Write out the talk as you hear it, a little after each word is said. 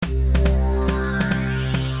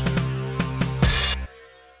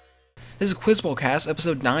This is Quizbowl Cast,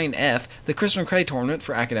 Episode 9F, the Chris McCray Tournament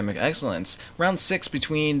for Academic Excellence, Round 6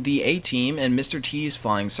 between the A-Team and Mr. T's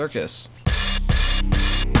Flying Circus.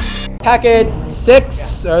 Packet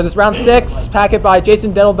 6, or this round 6, packet by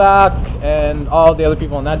Jason Dettelbach and all the other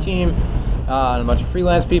people on that team, and a bunch of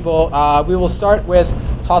freelance people. We will start with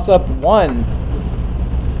Toss-Up 1.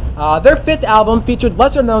 Their fifth album featured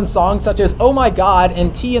lesser-known songs such as Oh My God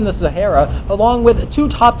and Tea in the Sahara, along with 2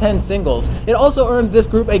 top 10 singles. It also earned this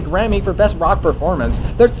group a Grammy for Best Rock Performance.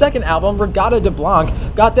 Their second album, Regatta de Blanc,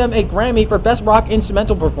 got them a Grammy for Best Rock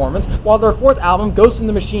Instrumental Performance, while their fourth album, Ghost in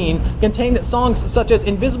the Machine, contained songs such as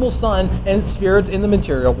Invisible Sun and Spirits in the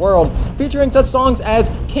Material World, featuring such songs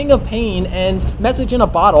as King of Pain and Message in a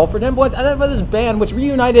Bottle. For 10 points, identify this band, which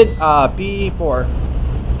reunited B4.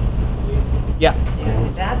 Yeah.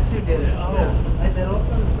 Yeah, that's who did it. Oh, that all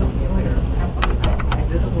sounds so familiar.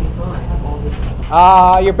 Invisible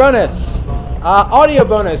Sun. Your bonus. Audio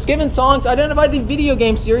bonus. Given songs, identify the video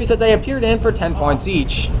game series that they appeared in for 10 points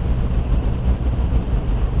each.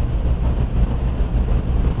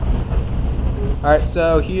 Alright,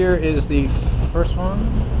 so here is the first one.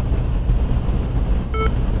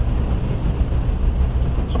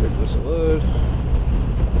 Let's wait for this to load.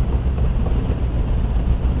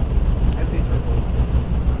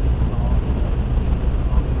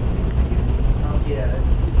 Yeah,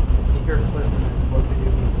 it's, you hear a clip and what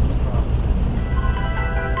video game this is from.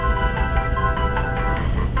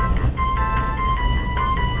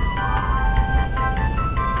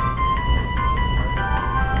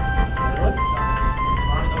 It looks on.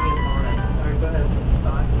 Oh, it's on it. Alright, go ahead.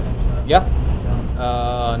 Sonic. Yeah.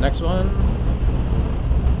 Next one.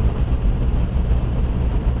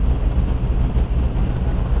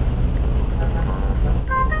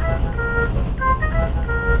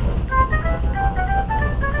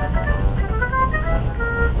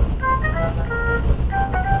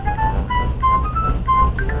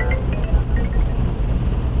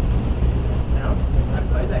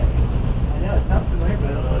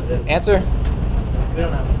 Answer? We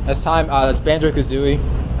don't know. That's time. That's Banjo-Kazooie.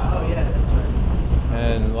 Oh, yeah, that's right.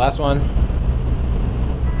 And the last one.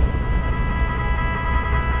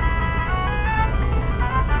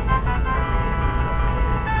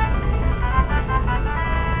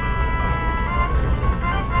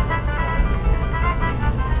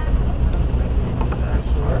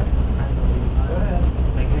 Sure. Go ahead.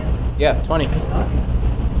 Mega Man. Yeah, 20. Nice.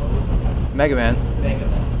 Mega Man. Mega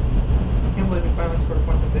Man. I can't believe we finally scored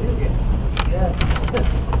points in video games. Yeah.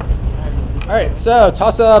 Alright, so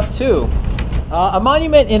Toss-Up 2. A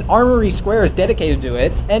monument in Armory Square is dedicated to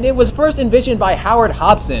it, and it was first envisioned by Howard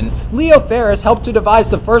Hobson. Leo Ferris helped to devise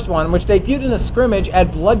the first one, which debuted in a scrimmage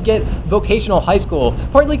at Bloodgate Vocational High School.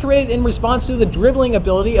 Partly created in response to the dribbling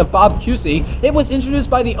ability of Bob Cousy, it was introduced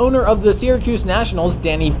by the owner of the Syracuse Nationals,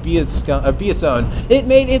 Danny Biasone. It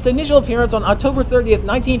made its initial appearance on October 30th,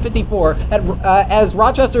 1954, as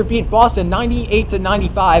Rochester beat Boston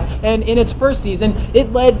 98-95, and in its first season,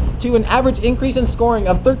 it led to an average increase in scoring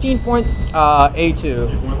of 13.82.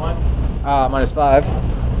 Minus 5.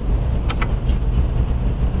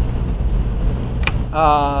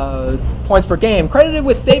 Points per game. Credited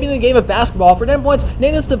with saving the game of basketball for 10 points,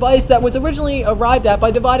 name this device that was originally arrived at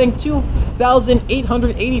by dividing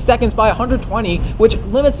 2,880 seconds by 120, which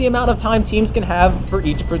limits the amount of time teams can have for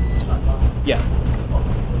each. Yeah.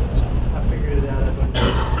 I figured it out as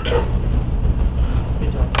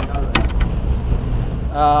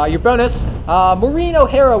Your bonus. Maureen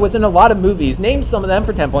O'Hara was in a lot of movies. Name some of them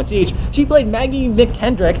for 10 points each. She played Maggie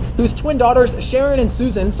McKendrick, whose twin daughters Sharon and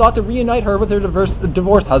Susan sought to reunite her with her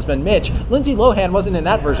divorced husband Mitch. Lindsay Lohan wasn't in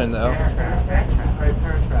that version though.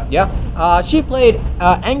 Parent Trap. Yeah. She played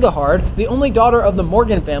Angahard, the only daughter of the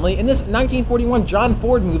Morgan family, in this 1941 John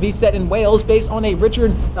Ford movie set in Wales based on a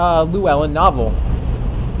Richard Llewellyn novel.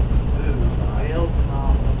 Wales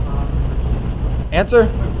novel. Answer?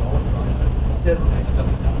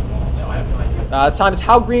 Time is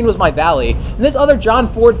How Green Was My Valley. In this other John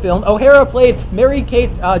Ford film, O'Hara played Mary Kate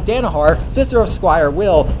Danaher, sister of Squire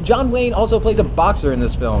Will. John Wayne also plays a boxer in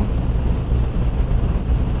this film.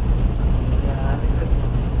 Yeah, I think this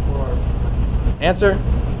is 4. Answer?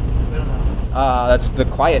 We don't know. That's The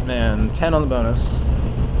Quiet Man. 10 on the bonus.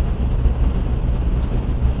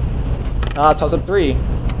 Toss-Up 3.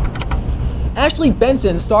 Ashley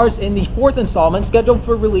Benson stars in the fourth installment scheduled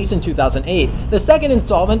for release in 2008. The second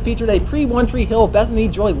installment featured a pre-One Tree Hill Bethany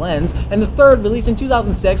Joy Lenz, and the third, released in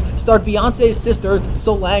 2006, starred Beyonce's sister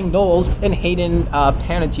Solange Knowles and Hayden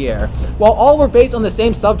Panettiere. While all were based on the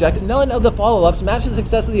same subject, none of the follow-ups matched the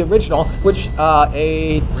success of the original, which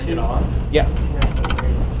Bring It On? Yeah.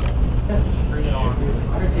 Bring It On.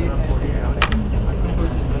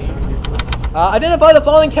 Identify the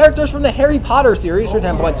following characters from the Harry Potter series for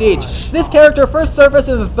 10 points each. This character first surfaced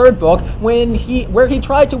in the third book where he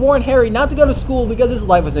tried to warn Harry not to go to school because his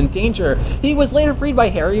life was in danger. He was later freed by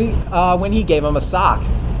Harry when he gave him a sock.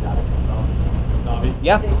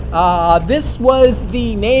 Yeah. This was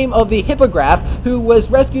the name of the hippogriff who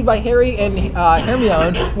was rescued by Harry and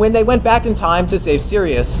Hermione when they went back in time to save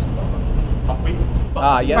Sirius.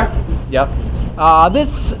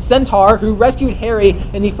 This centaur who rescued Harry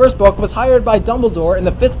in the first book was hired by Dumbledore in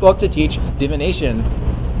the fifth book to teach divination.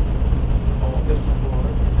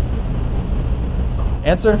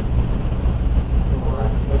 Answer?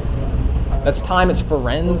 That's time. It's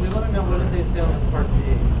Ferenz. We want to know, what did they say on part B?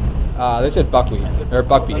 They said buckwheat or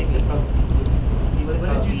buckbeat.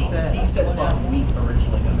 What did you say? He said buckwheat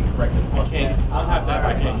originally, then we corrected buckwheat. I'll have that.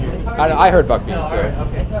 I can't hear you. I heard buckwheat. No, So.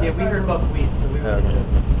 okay. Yeah, we heard buckwheat, so we were Okay.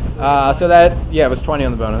 good. So that it was 20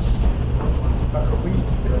 on the bonus.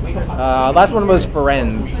 Last one was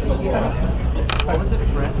Ferenz. What was it,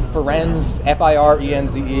 Brent? Ferenz,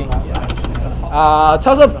 F-I-R-E-N-Z-E.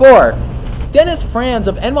 Toss-up 4. Dennis Franz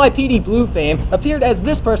of NYPD Blue fame appeared as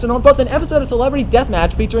this person on both an episode of Celebrity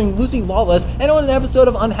Deathmatch featuring Lucy Lawless and on an episode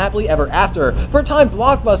of Unhappily Ever After. For a time,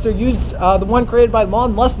 Blockbuster used the one created by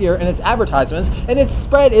Lon Lustier in its advertisements, and its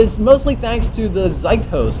spread is mostly thanks to the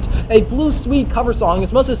Zeithost. A Blue Suede cover song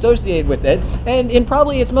is most associated with it, and in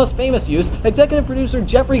probably its most famous use, executive producer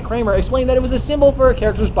Jeffrey Kramer explained that it was a symbol for a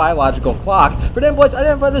character's biological clock. For 10 points,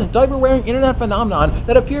 identify this diaper-wearing internet phenomenon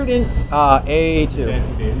that appeared in A2.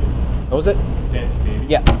 Dancing Baby. What was it? Dancing Baby.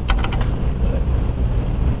 Yeah.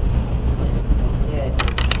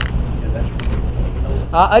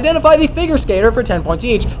 Identify the figure skater for 10 points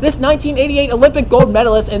each. This 1988 Olympic gold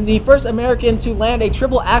medalist and the first American to land a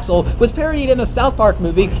triple axel was parodied in a South Park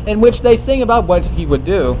movie in which they sing about what he would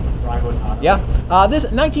do. Yeah. This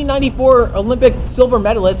 1994 Olympic silver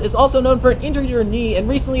medalist is also known for an injury to her knee and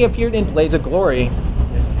recently appeared in Blaze of Glory.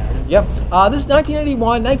 Yep. This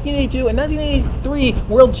 1981, 1982, and 1983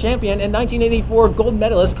 world champion and 1984 gold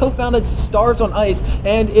medalist co-founded Stars on Ice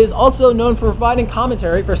and is also known for providing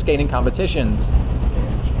commentary for skating competitions.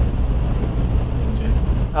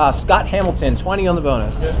 Scott Hamilton, 20 on the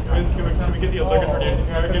bonus. Can we get the obligatory dancing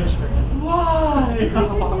character? Why?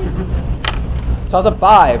 Toss up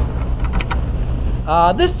 5.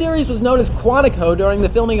 This series was known as Quantico during the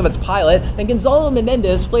filming of its pilot, and Gonzalo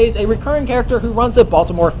Menendez plays a recurring character who runs the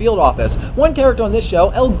Baltimore field office. One character on this show,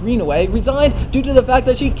 Elle Greenaway, resigned due to the fact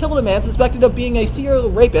that she killed a man suspected of being a serial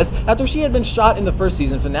rapist after she had been shot in the first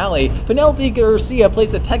season finale. Penelope Garcia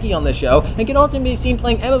plays the techie on this show, and can often be seen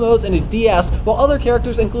playing MMOs and a DS, while other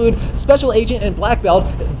characters include Special Agent and Black Belt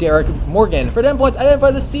Derek Morgan. For 10 points,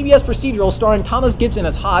 identify the CBS procedural starring Thomas Gibson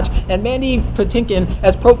as Hodge and Mandy Patinkin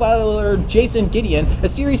as profiler Jason Gideon, a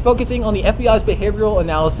series focusing on the FBI's behavioral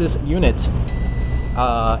analysis unit.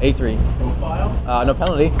 A3. Profile? No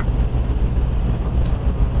penalty.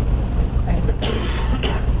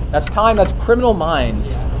 That's time. That's Criminal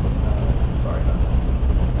Minds. Sorry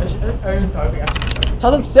about that.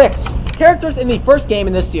 Toss up 6. Characters in the first game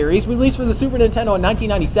in this series, released for the Super Nintendo in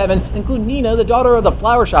 1997, include Nina, the daughter of the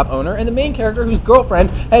flower shop owner, and the main character whose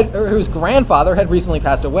grandfather had recently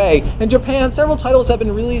passed away. In Japan, several titles have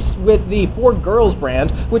been released with the 4 Girls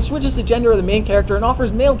brand, which switches the gender of the main character and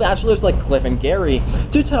offers male bachelors like Cliff and Gary.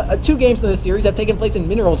 Two games in this series have taken place in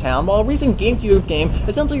Mineral Town, while a recent GameCube game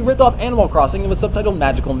essentially ripped off Animal Crossing and was subtitled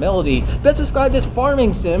Magical Melody. Best described as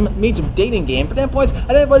farming sim meets dating game. For 10 points,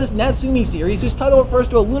 identify this Natsumi series, whose title refers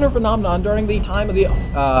to a lunar phenomenon during the time of the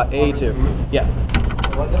A2. Yeah.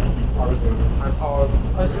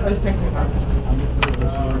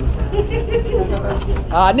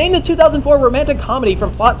 Name the 2004 romantic comedy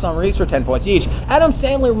from plot summaries for 10 points each. Adam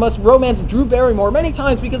Sandler must romance Drew Barrymore many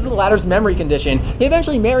times because of the latter's memory condition. He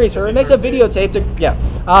eventually marries her and makes a videotape to...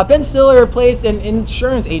 Ben Stiller plays an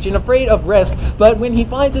insurance agent afraid of risk, but when he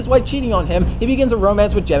finds his wife cheating on him, he begins a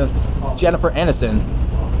romance with Jennifer Aniston.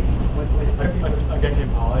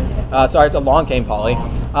 Sorry, it's a long game, Polly.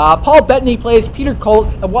 Paul Bettany plays Peter Colt,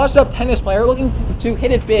 a washed-up tennis player looking to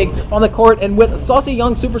hit it big on the court, and with saucy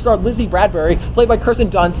young superstar Lizzie Bradbury, played by Kirsten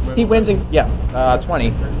Dunst, he wins in... 20.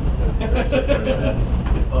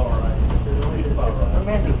 It's alright.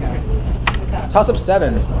 Toss up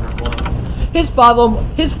 7. His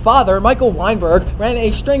father, Michael Weinberg, ran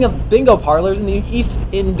a string of bingo parlors in the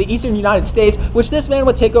eastern United States, which this man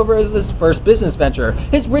would take over as his first business venture.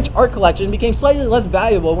 His rich art collection became slightly less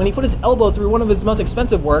valuable when he put his elbow through one of his most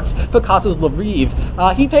expensive works, Picasso's La Rive.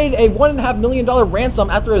 He paid a $1.5 million ransom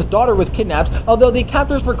after his daughter was kidnapped, although the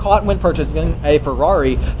captors were caught when purchasing a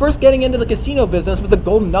Ferrari. First getting into the casino business with the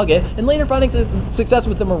Golden Nugget, and later finding success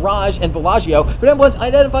with the Mirage and Bellagio, but then once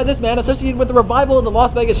identified this man associated with the revival of the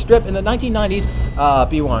Las Vegas Strip in the 1990s.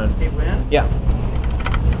 B1. Steve Wynn? Yeah.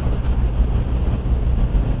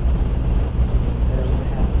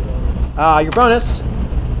 Your bonus.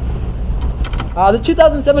 The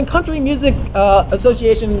 2007 Country Music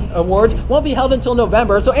Association Awards won't be held until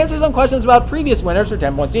November, so answer some questions about previous winners for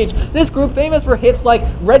 10 points each. This group, famous for hits like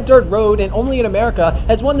Red Dirt Road and Only in America,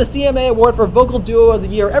 has won the CMA Award for Vocal Duo of the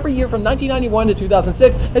Year every year from 1991 to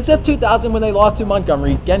 2006, except 2000 when they lost to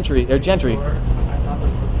Montgomery Gentry. Sure. I thought this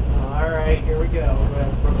was... Alright, here we go. Go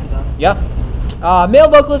ahead, Brooks and Dunn. Yep. Male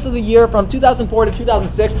Vocalist of the Year from 2004 to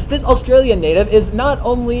 2006, this Australian native is not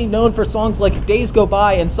only known for songs like Days Go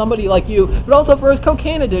By and Somebody Like You, but also for his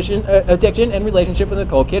cocaine addiction and relationship with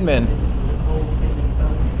Nicole Kidman.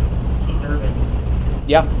 Keith Urban.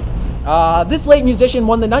 Yeah. This late musician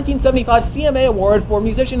won the 1975 CMA Award for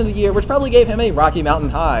Musician of the Year, which probably gave him a Rocky Mountain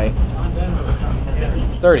High.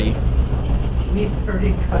 30. Give me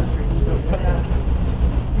 30 country.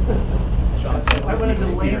 I wanted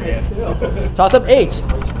to win it too. Toss up 8.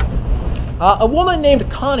 A woman named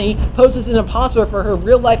Connie poses as an imposter for her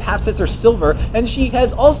real-life half-sister Silver, and she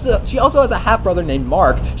also has a half-brother named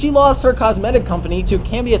Mark. She lost her cosmetic company to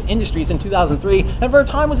Cambius Industries in 2003, and for a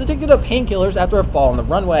time was addicted to painkillers after a fall on the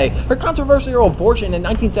runway. Her controversial abortion in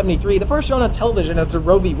 1973, the first shown on television after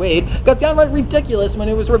Roe v. Wade, got downright ridiculous when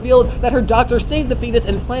it was revealed that her doctor saved the fetus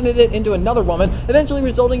and planted it into another woman, eventually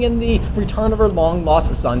resulting in the return of her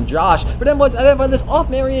long-lost son Josh. But then was identified this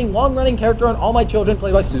off-marrying, long-running character on All My Children,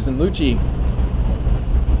 played by Susan Lucci.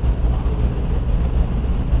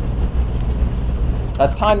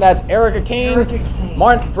 That's time. That's Erica Kane,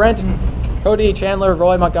 Mark, Brent, Cody, Chandler,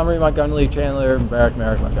 Roy, Montgomery, Chandler, Merrick,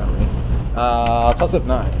 Montgomery. Toss up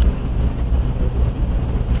 9.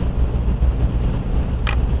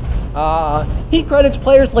 He credits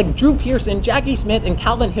players like Drew Pearson, Jackie Smith, and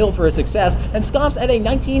Calvin Hill for his success, and scoffs at a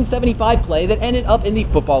 1975 play that ended up in the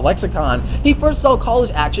football lexicon. He first saw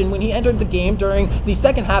college action when he entered the game during the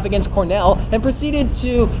second half against Cornell, and proceeded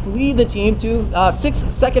to lead the team to 6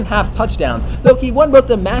 second-half touchdowns. Though he won both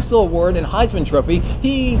the Massell Award and Heisman Trophy,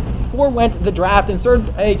 he forewent the draft and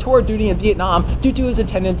served a tour of duty in Vietnam due to his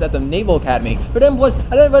attendance at the Naval Academy. For them was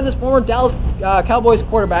identified as former Dallas Cowboys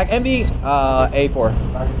quarterback, MB A4.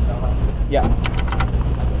 Yeah.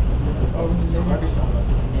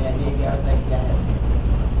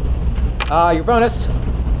 Your bonus.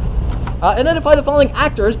 Identify the following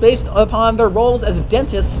actors based upon their roles as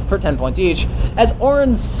dentists for 10 points each. As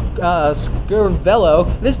Oren Scervello,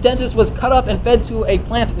 this dentist was cut up and fed to a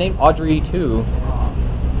plant named Audrey 2.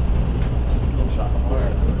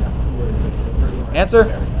 Answer?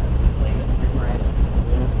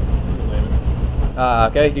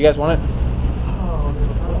 Okay, you guys want it? Oh,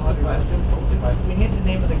 it's not Audrey. We need the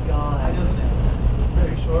name of the guy. I know the name. Are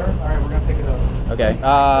you sure? Alright, we're gonna pick it up. Okay,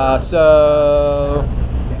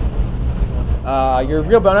 your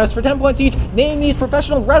real bonus for 10 points each. Name these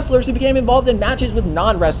professional wrestlers who became involved in matches with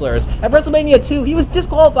non-wrestlers. At WrestleMania 2, he was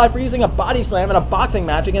disqualified for using a body slam in a boxing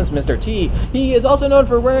match against Mr. T. He is also known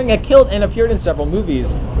for wearing a kilt and appeared in several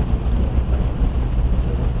movies.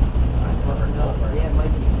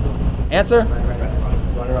 Answer?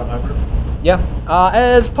 Yeah.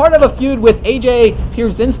 As part of a feud with AJ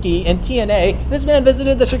Pierzynski in TNA, this man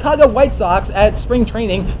visited the Chicago White Sox at spring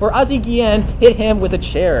training, where Ozzie Guillen hit him with a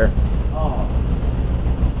chair. Oh.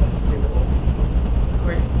 That's stupid.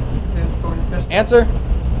 Answer?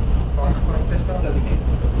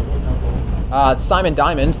 Simon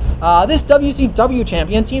Diamond. This WCW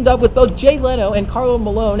champion teamed up with both Jay Leno and Karl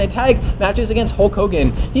Malone in tag matches against Hulk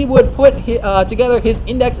Hogan. He would put together his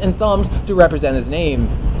index and thumbs to represent his name.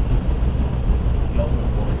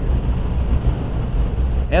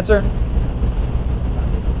 Answer?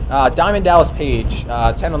 Diamond Dallas Page.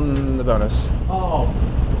 10 on the bonus. Oh,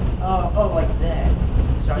 like that.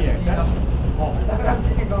 I was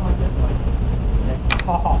sitting here going like this one.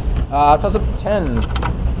 Toss up 10.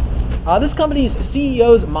 This company's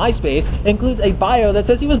CEO's MySpace includes a bio that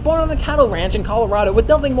says he was born on a cattle ranch in Colorado with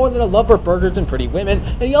nothing more than a love for burgers and pretty women,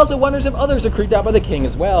 and he also wonders if others are creeped out by the king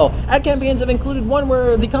as well. Ad campaigns have included one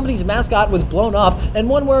where the company's mascot was blown up, and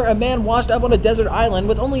one where a man washed up on a desert island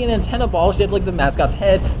with only an antenna ball shaped like the mascot's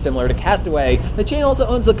head, similar to Castaway. The chain also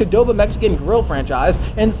owns the Qdoba Mexican Grill franchise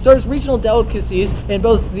and serves regional delicacies in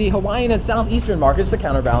both the Hawaiian and southeastern markets to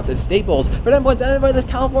counterbalance its staples. For 10 points, identify this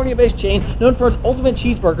California-based chain known for its ultimate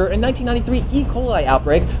cheeseburger and 1993 E. coli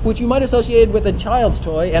outbreak, which you might associate with a child's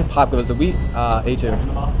toy and Pop Goes the Wheat.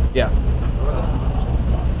 A2. Yeah.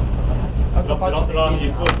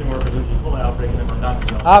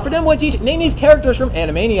 For 10 points each, name these characters from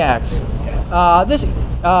Animaniacs. This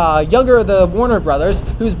younger of the Warner brothers,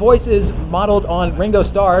 whose voice is modeled on Ringo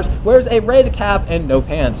Starr's, wears a red cap and no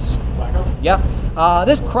pants. Yeah.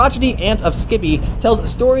 This crotchety aunt of Skippy tells a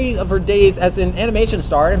story of her days as an animation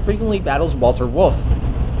star and frequently battles Walter Wolf.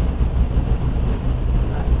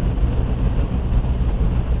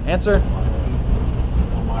 Answer?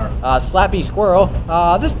 Slappy Squirrel.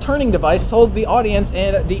 This turning device told the audience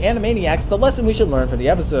and the Animaniacs the lesson we should learn from the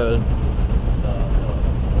episode.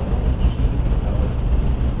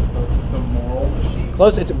 The moral machine.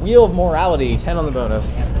 Close, it's Wheel of Morality, 10 on the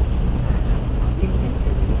bonus.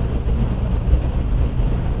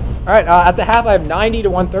 Alright, at the half I have 90 to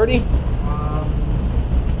 130.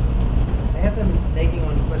 I have them nagging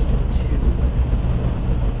on question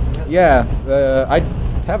 2. Yeah, I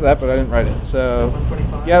have that, but I didn't write it. So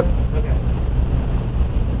 125? Yep. Okay.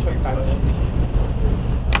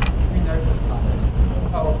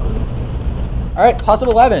 Alright, toss of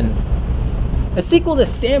 11. A sequel to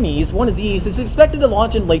Sammy's, one of these, is expected to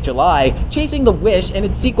launch in late July. Chasing the Wish and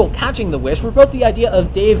its sequel Catching the Wish were both the idea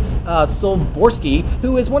of Dave Solborski,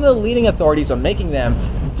 who is one of the leading authorities on making them.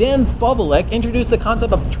 Dan Fobolek introduced the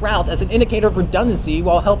concept of drought as an indicator of redundancy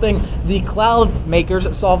while helping the cloud makers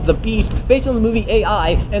solve the beast, based on the movie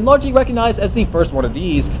AI, and largely recognized as the first one of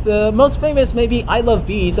these. The most famous may be I Love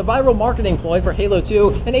Bees, a viral marketing ploy for Halo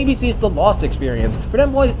 2, and ABC's The Lost Experience. For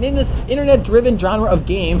 10 points, name this internet-driven genre of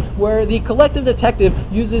game where the collective detective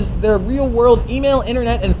uses their real-world email,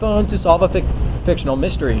 internet, and phone to solve a fictional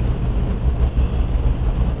mystery.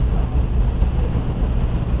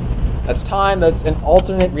 That's time. That's an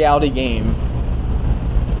alternate reality game.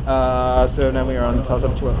 So now we are on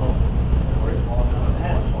toss-up 12.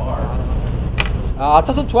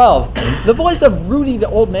 Toss-up 12. The voice of Rudy the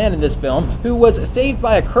Old Man in this film, who was saved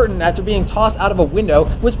by a curtain after being tossed out of a window,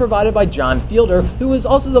 was provided by John Fielder, who is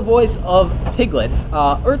also the voice of Piglet.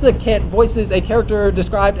 Eartha Kitt voices a character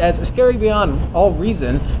described as scary beyond all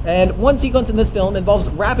reason, and one sequence in this film involves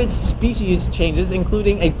rapid species changes,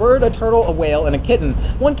 including a bird, a turtle, a whale, and a kitten.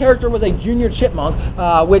 One character was a junior chipmunk,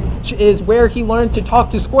 which is where he learned to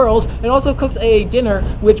talk to squirrels, and also cooks a dinner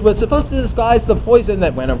which was supposed to disguise the poison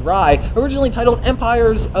that went awry. Originally titled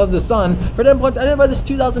Empires of the Sun, for 10 points, identify this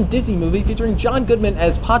 2000 Disney movie featuring John Goodman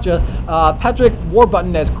as Pacha, Patrick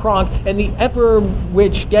Warburton as Kronk, and the Emperor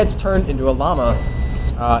which gets turned into a llama.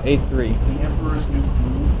 8-3. The Emperor's New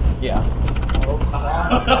Groove. Yeah.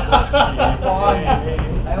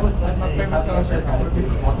 That's my favorite concert.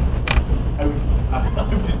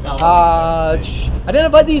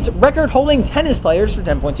 Identify these record-holding tennis players for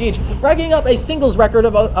 10 points each, racking up a singles record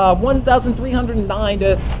of 1,309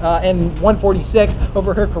 and 146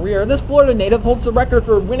 over her career. This Florida native holds the record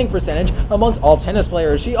for winning percentage amongst all tennis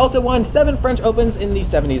players. She also won 7 French Opens in the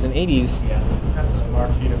 70s and 80s.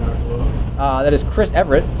 That is Chris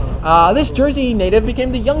Everett. This Jersey native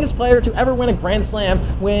became the youngest player to ever win a Grand Slam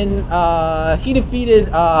when he defeated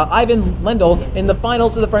Ivan Lendl in the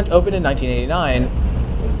finals of the French Open in 1989.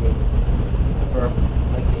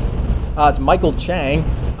 It's Michael Chang.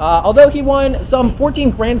 Although he won some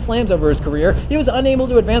 14 Grand Slams over his career, he was unable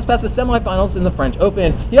to advance past the semifinals in the French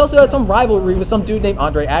Open. He also had some rivalry with some dude named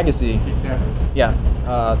Andre Agassi. Yeah,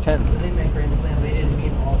 10. When they meant Grand Slam, they didn't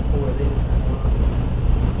mean all 4. They just had one.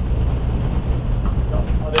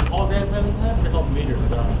 Are they called Grand Slams? They're called meters, but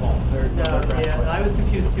they're not called. Yeah, I was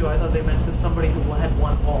confused too. I thought they meant that somebody who had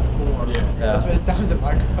won all 4. Yeah. it's down to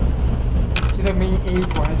my Should have made 8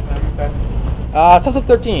 points, man. Toss-up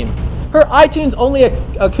 13. Her iTunes-only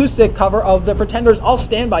acoustic cover of The Pretenders' I'll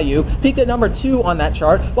Stand By You peaked at number 2 on that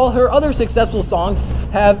chart, while her other successful songs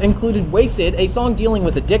have included Wasted, a song dealing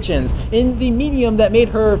with addictions. In the medium that made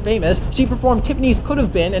her famous, she performed Tiffany's Could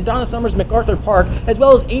Have Been and Donna Summer's MacArthur Park, as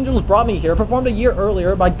well as Angels Brought Me Here, performed a year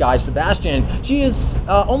earlier by Guy Sebastian. She is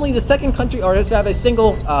only the second country artist to have a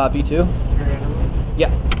single B2. Yeah.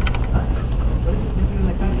 What is it we do in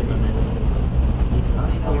the country?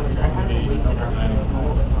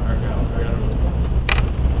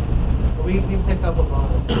 We picked up a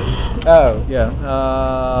bonus. Oh, yeah.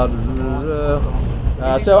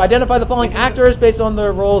 So identify the following actors based on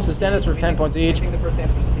their roles as Stannis for 10 points I each. think the first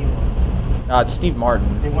answer is C1. It's Steve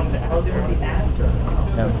Martin. They wanted the actor. Oh, they were the actor.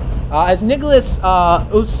 Yeah. As Nicholas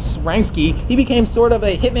Osransky, he became sort of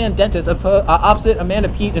a hitman dentist opposite Amanda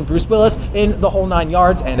Peet and Bruce Willis in The Whole Nine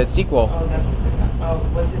Yards and its sequel. Oh, that's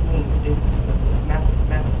what's his name? It's Matthew.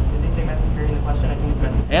 Did they say Matthew Perry in the question? I think it's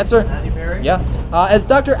Matthew. Answer? Matthew Perry. Yeah. As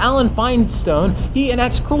Dr. Alan Feinstone, he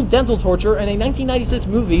enacts cruel dental torture in a 1996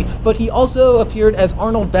 movie, but he also appeared as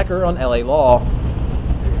Arnold Becker on LA Law. I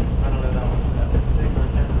don't know that one. Is it big or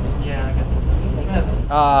 10? Yeah, I guess it's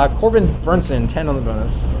Smith. Corbin Burnson, 10 on the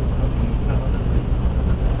bonus.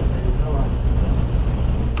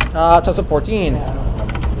 Toss up 14.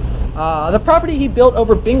 The property he built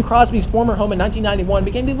over Bing Crosby's former home in 1991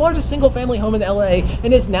 became the largest single-family home in LA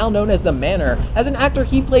and is now known as the Manor. As an actor,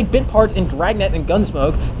 he played bit parts in Dragnet and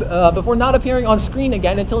Gunsmoke before not appearing on screen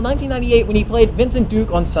again until 1998 when he played Vincent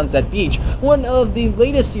Duke on Sunset Beach. One of the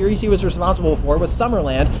latest series he was responsible for was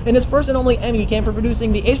Summerland, and his first and only Emmy came for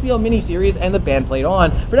producing the HBO miniseries And the Band Played On.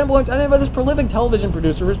 For 10 points, identify this prolific television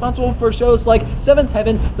producer responsible for shows like Seventh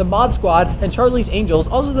Heaven, The Mod Squad, and Charlie's Angels,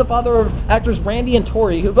 also the father of actors Randy and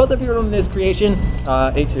Tori, who both appeared on his creation.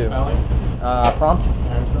 A2. Prompt?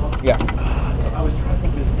 Yeah. I was trying to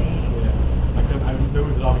think of his name. Yeah. I know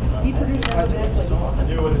what you're talking about. He produced that. I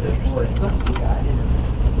knew it was interesting.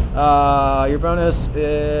 Your bonus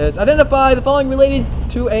is identify the following related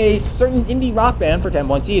to a certain indie rock band for 10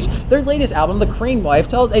 points each. Their latest album, The Crane Wife,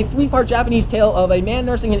 tells a 3-part Japanese tale of a man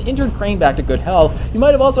nursing an injured crane back to good health. You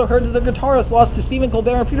might have also heard that the guitarist lost to Stephen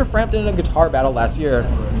Colbert and Peter Frampton in a guitar battle last year.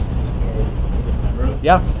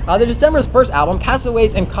 Yeah. The December's first album,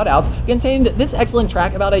 Castaways and Cutouts, contained this excellent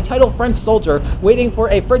track about a titled French soldier waiting for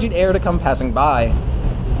a frigid air to come passing by.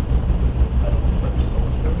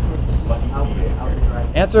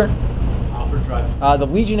 Answer? Alfred Dreyfus. The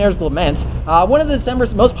Legionnaire's Lament. One of the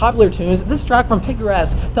December's most popular tunes, this track from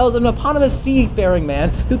Picturesque tells of an eponymous seafaring man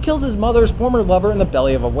who kills his mother's former lover in the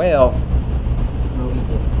belly of a whale.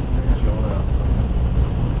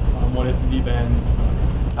 What is the band's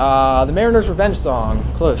song? The Mariner's Revenge Song.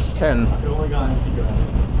 Close. 10. I've only gotten Figures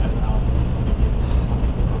as an album.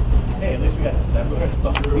 Hey, at least we got December. I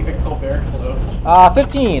saw Stephen Colbert close.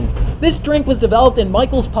 15. This drink was developed in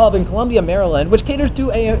Michael's Pub in Columbia, Maryland, which caters to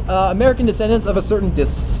American descendants of a certain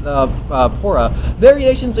diaspora.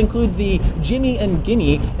 Variations include the Jimmy and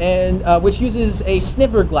Guinea, and which uses a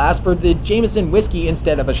sniffer glass for the Jameson whiskey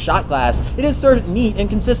instead of a shot glass. It is served neat and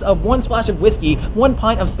consists of 1 splash of whiskey, 1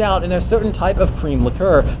 pint of stout, and a certain type of cream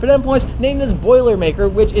liqueur. For 10 points, name this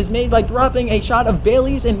Boilermaker, which is made by dropping a shot of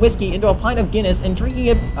Bailey's and whiskey into a pint of Guinness and drinking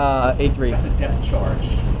it. A3. That's a depth charge.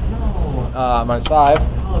 No. Minus 5.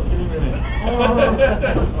 Oh, give me a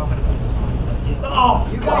minute. Oh,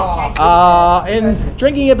 you guys And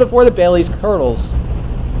drinking it before the Bailey's curdles.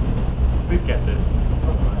 Please get this.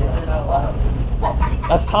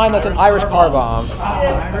 That's time. That's an Irish car bomb.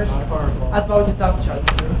 Irish I thought it was a tough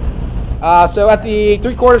shot. So at the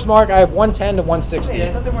 3/4 mark, I have 110 to 160. Hey,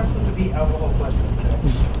 I thought there weren't supposed to be alcohol questions today.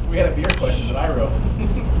 We had a beer question that I wrote.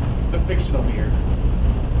 The fictional beer.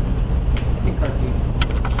 It's in cartoon.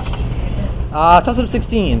 Toss up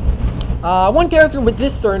 16. One character with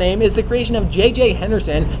this surname is the creation of J.J.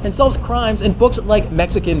 Henderson and solves crimes in books like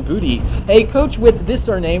Mexican Booty. A coach with this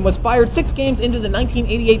surname was fired 6 games into the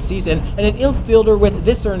 1988 season, and an infielder with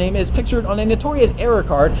this surname is pictured on a notorious error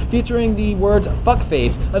card featuring the words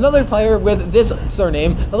fuckface. Another player with this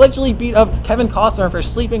surname allegedly beat up Kevin Costner for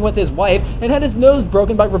sleeping with his wife and had his nose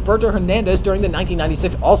broken by Roberto Hernandez during the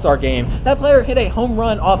 1996 All-Star Game. That player hit a home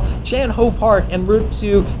run off Chan Ho Park en route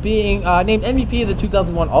to being named MVP of the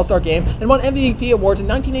 2001 All-Star Game, and won MVP awards in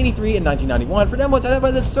 1983 and 1991. For them, what's identified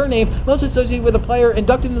by this surname, most associated with a player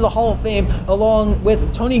inducted into the Hall of Fame, along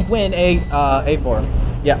with Tony Gwynn, A4.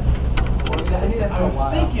 Yeah. I was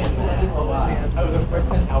thinking. I was afraid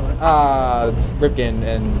to Albert. Ripken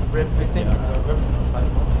and Ripken.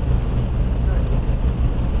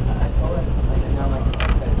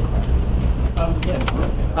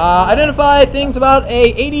 Identify things about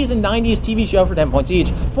a 80s and 90s TV show for 10 points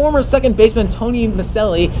each. Former second baseman Tony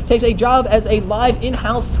Maselli takes a job as a live-in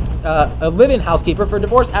housekeeper for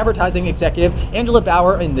divorce advertising executive Angela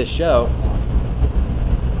Bauer in this show.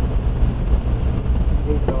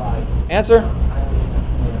 Answer?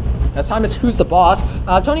 That's time is Who's the Boss.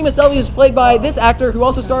 Tony Maselli is played by this actor who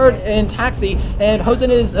also starred in Taxi and hosted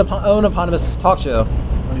his own eponymous talk show.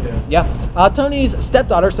 Yeah. Tony's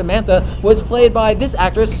stepdaughter, Samantha, was played by this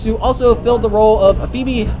actress who also filled the role of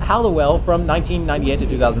Phoebe Halliwell from 1998 to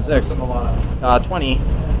 2006. 20.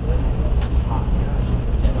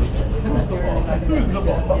 Who's the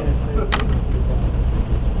boss?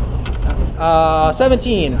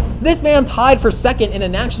 17. This man tied for second in a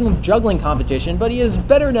national juggling competition, but he is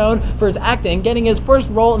better known for his acting, getting his first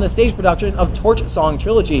role in the stage production of Torch Song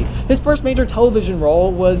Trilogy. His first major television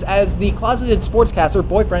role was as the closeted sportscaster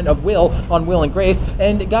boyfriend of Will on Will and Grace,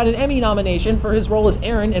 and got an Emmy nomination for his role as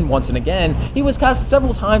Aaron in Once and Again. He was cast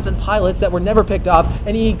several times in pilots that were never picked up,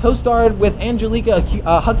 and he co-starred with Angelica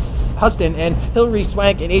Huston and Hilary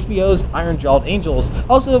Swank in HBO's Iron-Jawed Angels,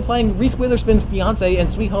 also playing Reese Witherspoon's fiance in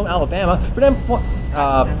Sweet Home Alabama. For them,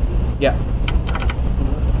 yeah,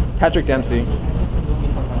 Patrick Dempsey.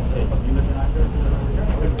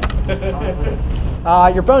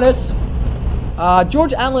 Your bonus.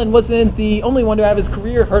 George Allen wasn't the only one to have his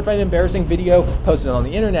career hurt by an embarrassing video posted on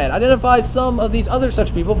the internet. Identify some of these other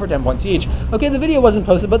such people for 10 points each. Okay, the video wasn't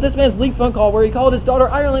posted, but this man's leaked phone call where he called his daughter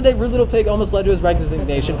Ireland a rude little pig almost led to his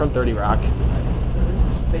resignation from 30 Rock. This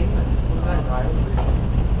is famous.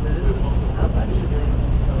 That is a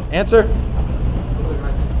Answer?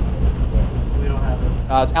 We don't have it.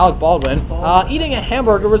 It's Alec Baldwin. Eating a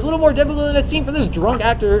hamburger was a little more difficult than it seemed for this drunk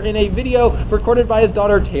actor in a video recorded by his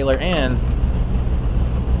daughter Taylor Ann.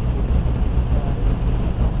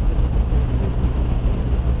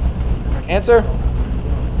 Answer?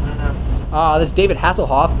 This is David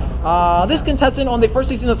Hasselhoff. This contestant on the first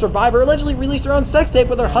season of Survivor allegedly released her own sex tape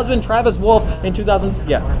with her husband Travis Wolf in 2000.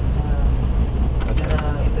 Yeah. He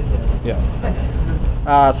said yes. Yeah.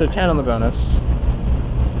 So 10 on the bonus.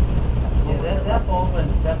 Yeah, that Baldwin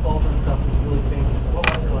stuff was really famous. What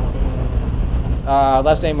was her last name?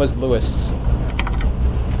 Last name was Lewis.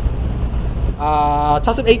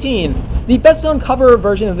 Toss-up 18. The best-known cover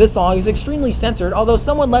version of this song is extremely censored, although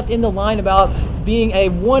someone left in the line about being a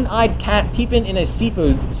one-eyed cat peeping in a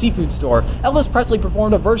seafood store. Elvis Presley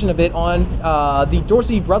performed a version of it on the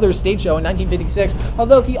Dorsey Brothers stage show in 1956,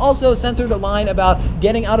 although he also censored a line about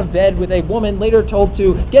getting out of bed with a woman later told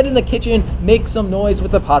to get in the kitchen, make some noise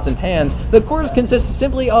with the pots and pans. The chorus consists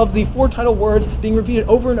simply of the four title words being repeated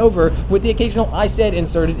over and over with the occasional I said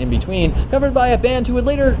inserted in between. Covered by a band who would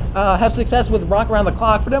later have success with Rock Around the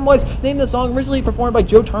Clock, For Them Boys named the song originally performed by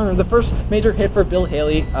Joe Turner, the first major hit for Bill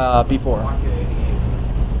Haley before.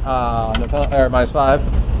 Minus 5.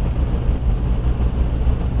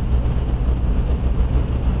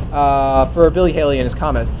 For Billy Haley and his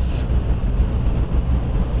comments.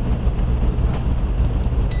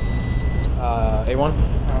 A1?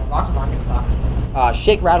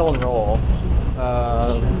 Shake, rattle, and roll.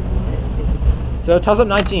 So toss-up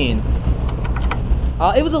 19.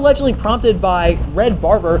 It was allegedly prompted by Red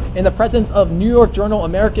Barber in the presence of New York Journal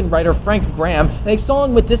American writer Frank Graham, and a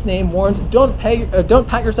song with this name warns, don't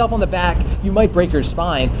pat yourself on the back, you might break your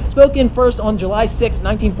spine. Spoken first on July 6,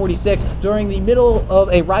 1946, during the middle of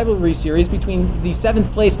a rivalry series between the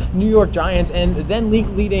 7th place New York Giants and then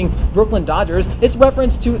league-leading Brooklyn Dodgers, its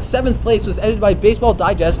reference to 7th place was edited by Baseball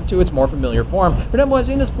Digest to its more familiar form. For them was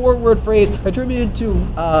in this four-word phrase attributed to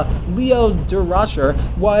Leo DeRocher,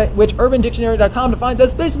 which UrbanDictionary.com defines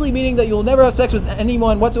as basically meaning that you'll never have sex with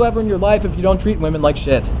anyone whatsoever in your life if you don't treat women like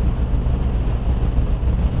shit.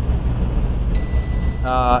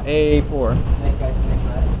 A4. Nice guys finish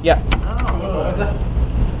last. Yeah. Oh.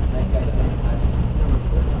 Nice guys finish last.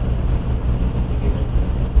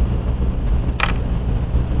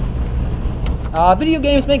 Video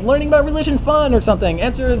games make learning about religion fun or something.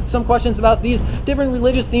 Answer some questions about these different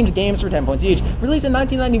religious-themed games for 10 points each. Released in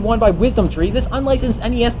 1991 by Wisdom Tree, this unlicensed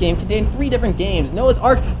NES game contained 3 different games: Noah's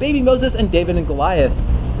Ark, Baby Moses, and David and Goliath.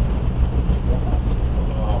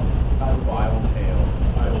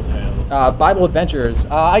 Bible Adventures.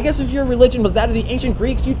 I guess if your religion was that of the ancient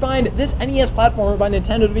Greeks, you'd find this NES platformer by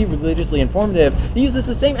Nintendo to be religiously informative. It uses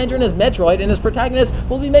the same engine as Metroid, and its protagonist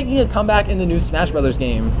will be making a comeback in the new Smash Brothers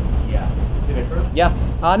game. Yeah.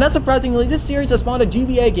 Not surprisingly, this series has spawned a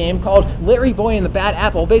GBA game called Larry Boy and the Bad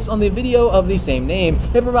Apple based on the video of the same name.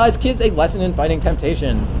 It provides kids a lesson in fighting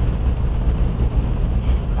temptation.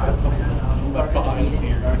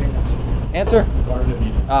 Answer?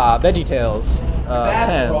 VeggieTales.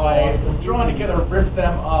 That's 10. right. I'm trying to get her rip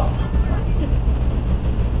them up.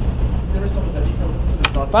 Never saw the VeggieTales episode.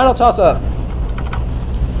 It's not Final toss-up.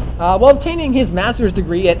 While obtaining his master's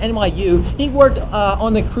degree at NYU, he worked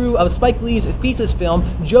on the crew of Spike Lee's thesis film,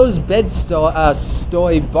 Joe's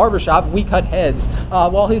Bed-Stuy Barbershop, We Cut Heads,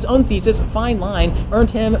 while his own thesis, Fine Line,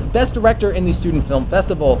 earned him Best Director in the Student Film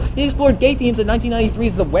Festival. He explored gay themes in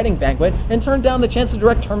 1993's The Wedding Banquet and turned down the chance to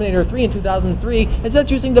direct Terminator 3 in 2003, instead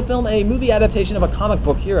choosing to film a movie adaptation of a comic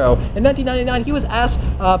book hero. In 1999, he was asked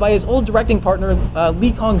by his old directing partner,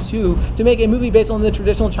 Lee Kong-soo, to make a movie based on the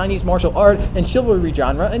traditional Chinese martial art and chivalry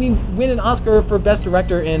genre, and he actually win an Oscar for Best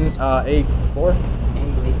Director in A4.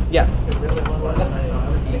 Yeah. It really wasn't. I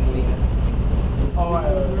was thinking.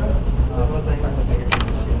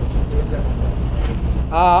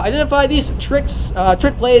 Identify these trick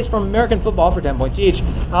plays from American football for 10 points each.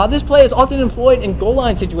 This play is often employed in goal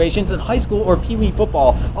line situations in high school or pee wee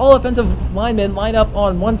football. All offensive linemen line up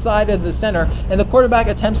on one side of the center, and the quarterback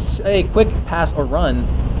attempts a quick pass or run.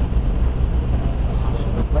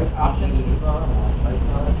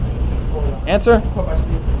 Answer?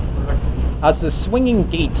 It's the swinging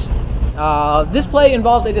gate. This play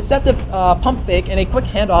involves a deceptive pump fake and a quick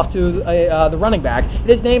handoff to the running back. It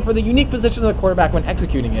is named for the unique position of the quarterback when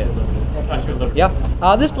executing it.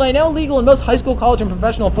 Yeah. This play, now legal in most high school, college, and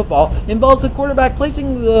professional football, involves the quarterback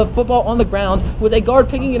placing the football on the ground with a guard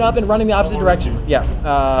picking it up and running the opposite direction.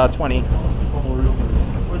 Yeah. 20.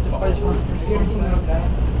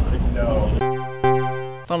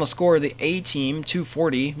 Final score, the A team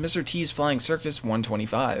 240, Mr. T's Flying Circus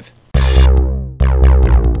 125.